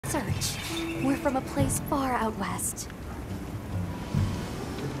search. We're from a place far out west.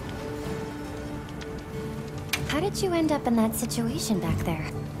 How did you end up in that situation back there?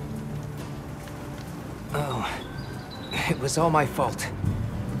 Oh, it was all my fault.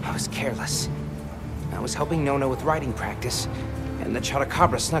 I was careless. I was helping Nona with riding practice, and the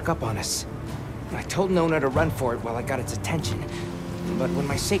Chotacabra snuck up on us. I told Nona to run for it while I got its attention, but when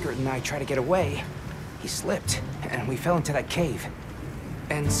my Sacred and I tried to get away, he slipped, and we fell into that cave.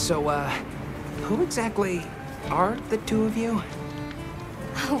 And so, who exactly are the two of you?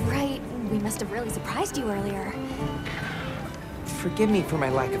 Oh, right. We must have really surprised you earlier. Forgive me for my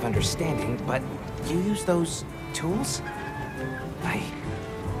lack of understanding, but you use those tools?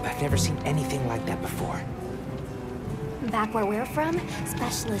 I've never seen anything like that before. Back where we're from,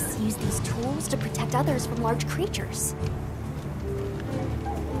 specialists use these tools to protect others from large creatures.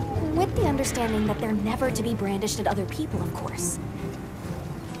 With the understanding that they're never to be brandished at other people, of course.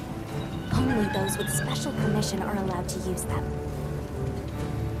 Only those with special permission are allowed to use them.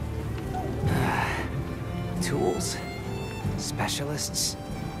 Tools? Specialists?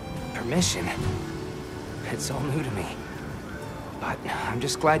 Permission? It's all new to me. But I'm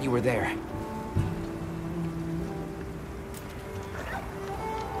just glad you were there.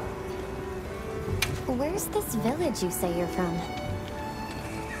 Where's this village you say you're from?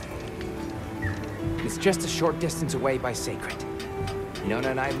 It's just a short distance away by Sacred. Nona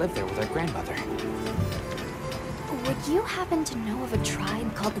and I live there with our grandmother. Would you happen to know of a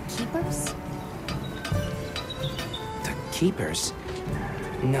tribe called the Keepers? The Keepers?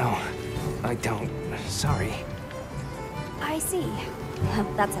 No, I don't. Sorry. I see.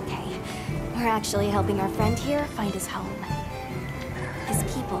 That's okay. We're actually helping our friend here find his home. His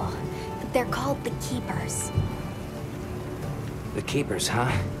people. They're called the Keepers. The Keepers,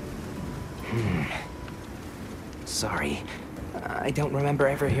 huh? Sorry. I don't remember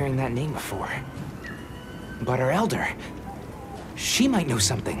ever hearing that name before. But our elder... she might know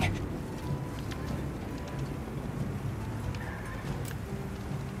something.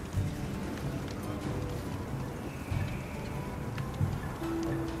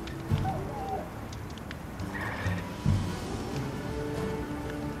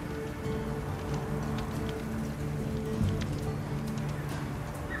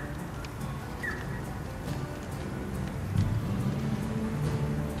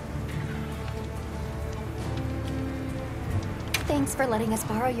 Thanks for letting us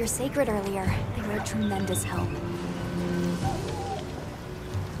borrow your Sacred earlier. They were a tremendous help.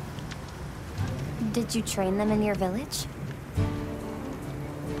 Did you train them in your village?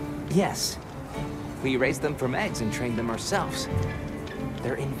 Yes. We raised them from eggs and trained them ourselves.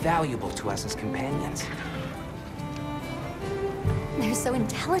 They're invaluable to us as companions. They're so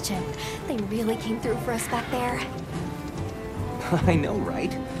intelligent. They really came through for us back there. I know,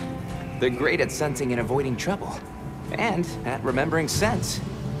 right? They're great at sensing and avoiding trouble. And at remembering scents.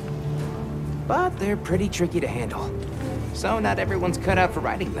 But they're pretty tricky to handle. So not everyone's cut out for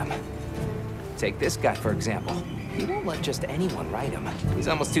riding them. Take this guy, for example. He won't let just anyone ride him. He's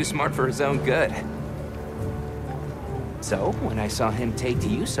almost too smart for his own good. So, when I saw him take to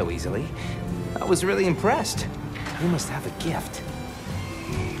you so easily, I was really impressed. He must have a gift.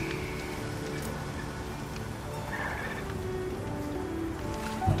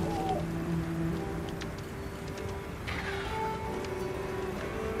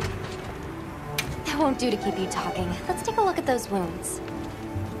 That won't do to keep you talking. Let's take a look at those wounds.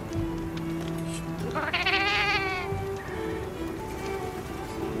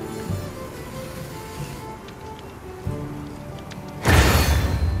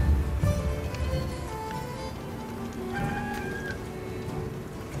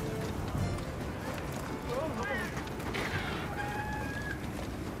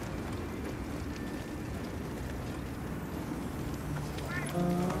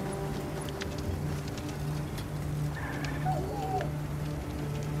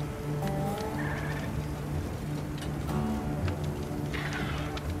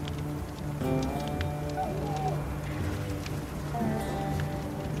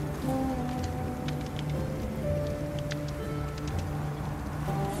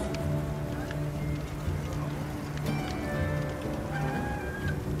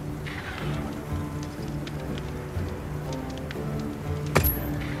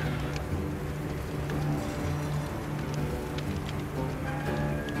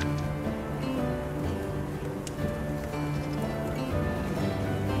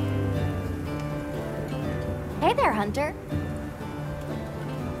 Hey there, Hunter.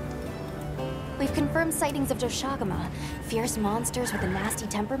 We've confirmed sightings of Doshagama, fierce monsters with a nasty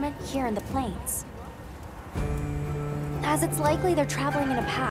temperament here in the plains. As it's likely they're traveling in a pack.